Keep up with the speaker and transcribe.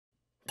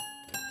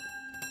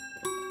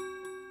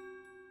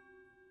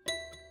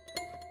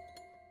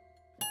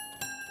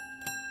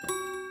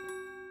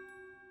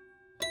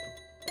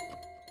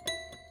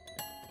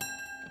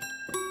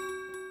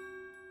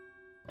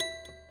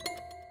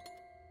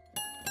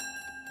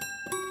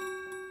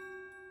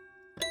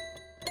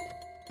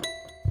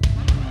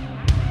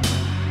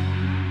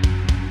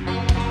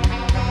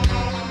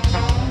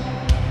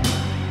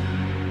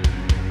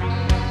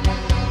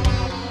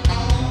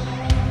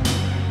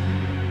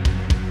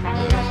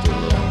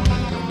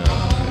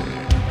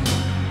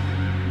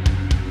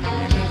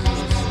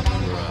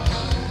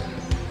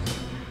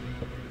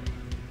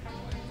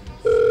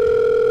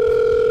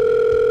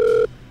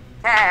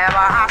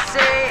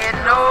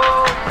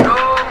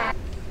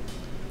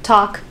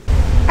talk.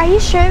 Are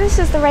you sure this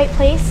is the right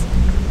place?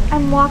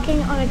 I'm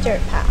walking on a dirt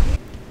path.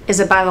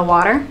 Is it by the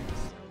water?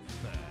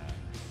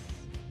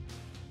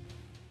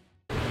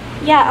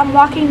 Yeah, I'm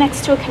walking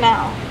next to a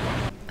canal.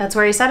 That's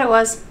where you said it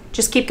was.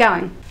 Just keep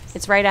going.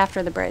 It's right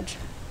after the bridge.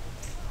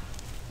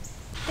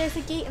 There's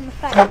a gate in the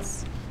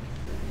fence.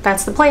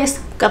 That's the place.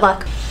 Good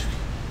luck.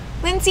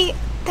 Lindsay,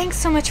 thanks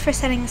so much for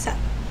setting this up.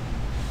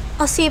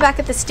 I'll see you back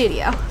at the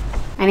studio.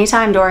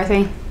 Anytime,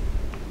 Dorothy.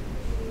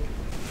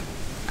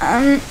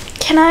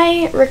 Can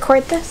I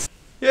record this?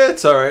 Yeah,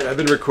 it's alright. I've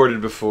been recorded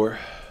before.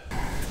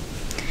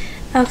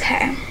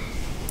 Okay.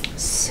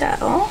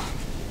 So...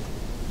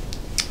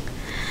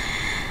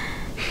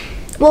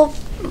 Well,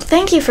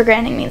 thank you for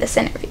granting me this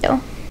interview.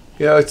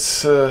 You know,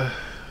 it's, we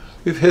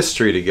have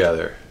history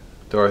together,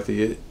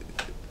 Dorothy.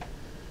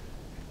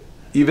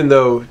 Even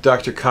though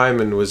Dr.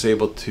 Kyman was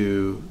able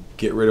to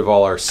get rid of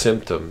all our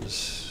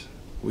symptoms,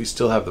 we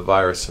still have the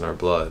virus in our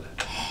blood.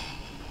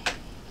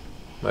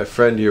 My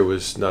friend here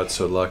was not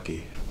so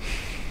lucky.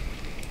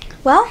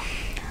 Well,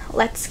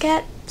 let's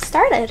get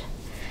started.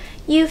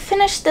 You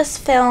finished this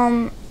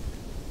film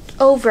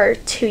over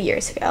 2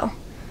 years ago.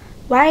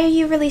 Why are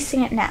you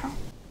releasing it now?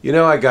 You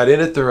know, I got in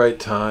at the right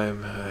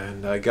time,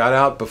 and I got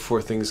out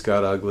before things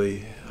got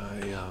ugly.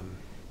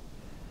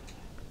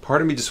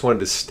 Part of me just wanted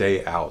to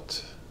stay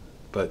out,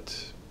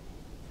 but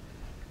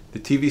the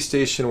TV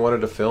station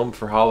wanted a film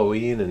for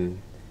Halloween,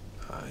 and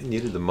I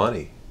needed the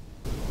money.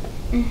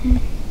 Mm-hmm.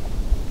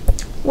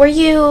 Were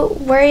you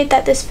worried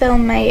that this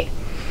film might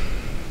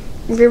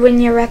ruin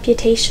your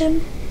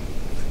reputation?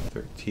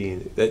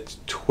 13. That's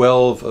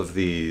 12 of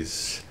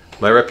these.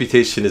 My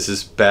reputation is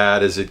as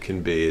bad as it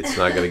can be. It's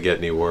not going to get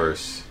any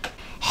worse.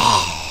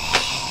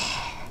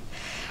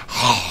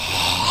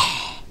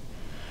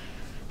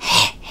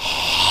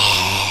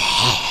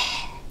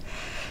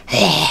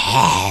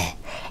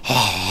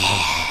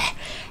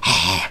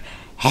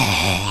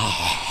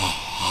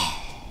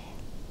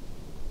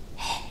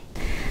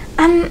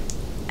 I'm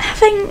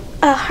having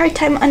a hard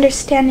time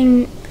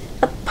understanding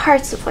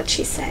parts of what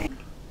she's saying.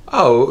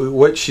 Oh,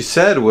 what she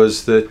said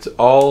was that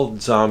all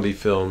zombie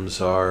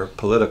films are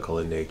political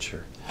in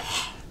nature.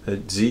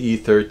 That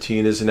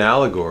ZE13 is an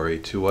allegory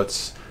to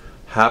what's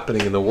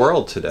happening in the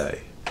world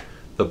today.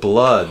 The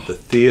blood, the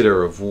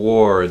theater of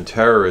war and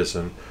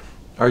terrorism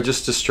are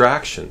just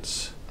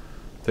distractions.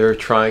 They're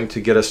trying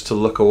to get us to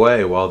look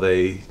away while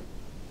they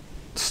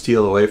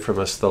steal away from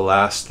us the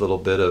last little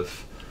bit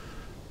of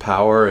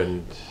power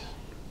and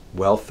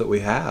wealth that we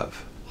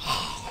have.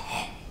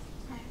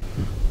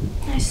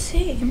 I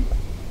see.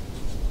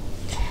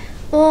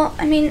 Well,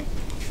 I mean,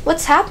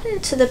 what's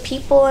happened to the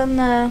people and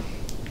the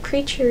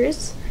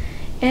creatures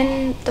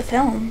in the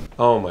film?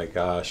 Oh my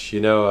gosh, you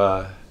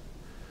know,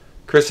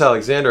 Chris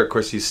Alexander, of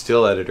course, he's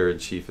still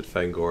editor-in-chief at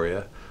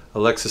Fangoria.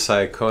 Alexis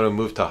Iacono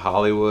moved to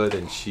Hollywood,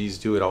 and she's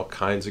doing all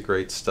kinds of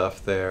great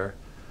stuff there.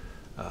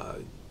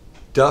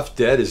 Duff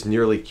Dead is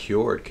nearly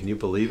cured. Can you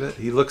believe it?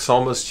 He looks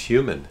almost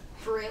human.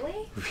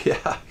 Really?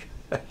 Yeah,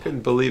 I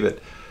couldn't believe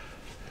it.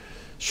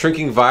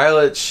 Shrinking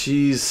Violet,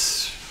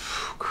 she's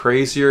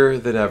crazier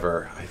than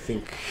ever. I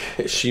think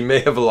she may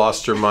have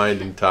lost her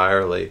mind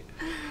entirely.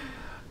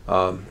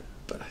 But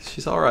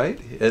she's all right.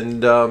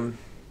 And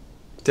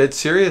Dead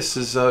Serious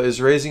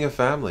is raising a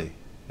family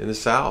in the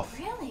South.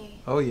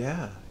 Really? Oh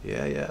yeah,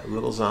 yeah.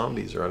 Little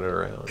zombies running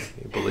around.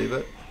 Can you believe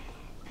it?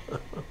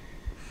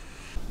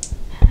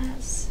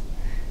 Yes.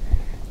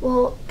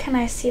 Well, can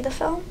I see the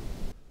film?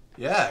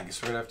 Yeah, I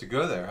guess we're gonna have to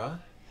go there, huh?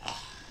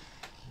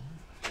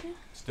 Yeah.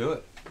 Let's do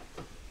it.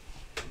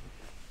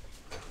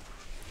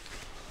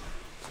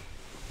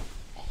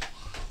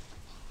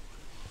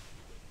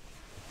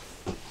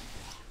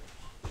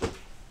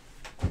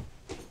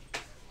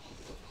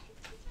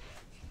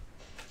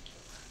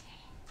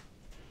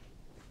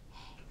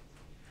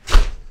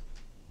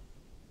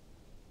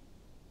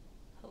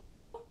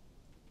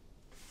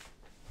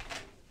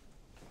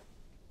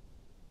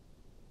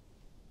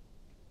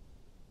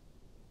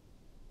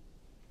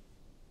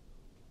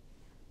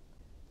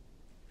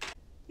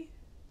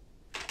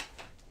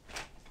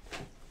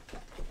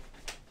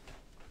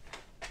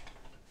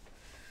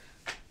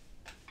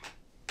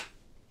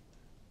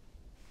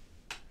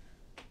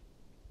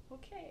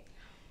 Okay.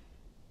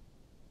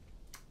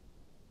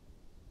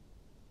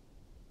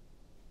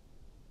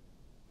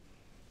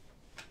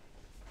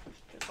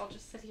 Guess I'll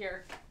just sit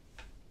here.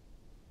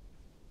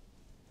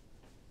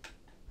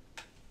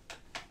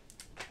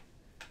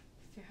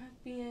 If you're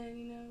happy and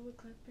you know it,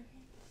 clap your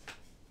hands.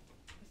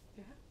 If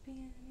you're happy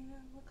and you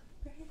know it,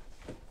 clap your hands.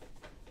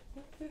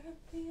 If you're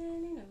happy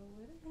and you know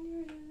it, and you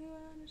really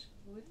wanna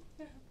show it. If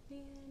you're happy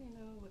and you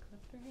know it,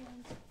 clap your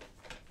hands.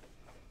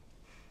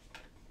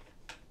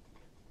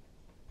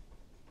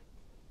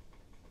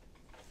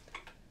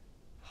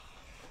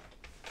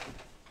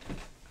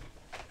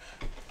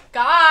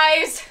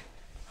 Guys!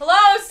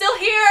 Hello, still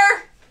here?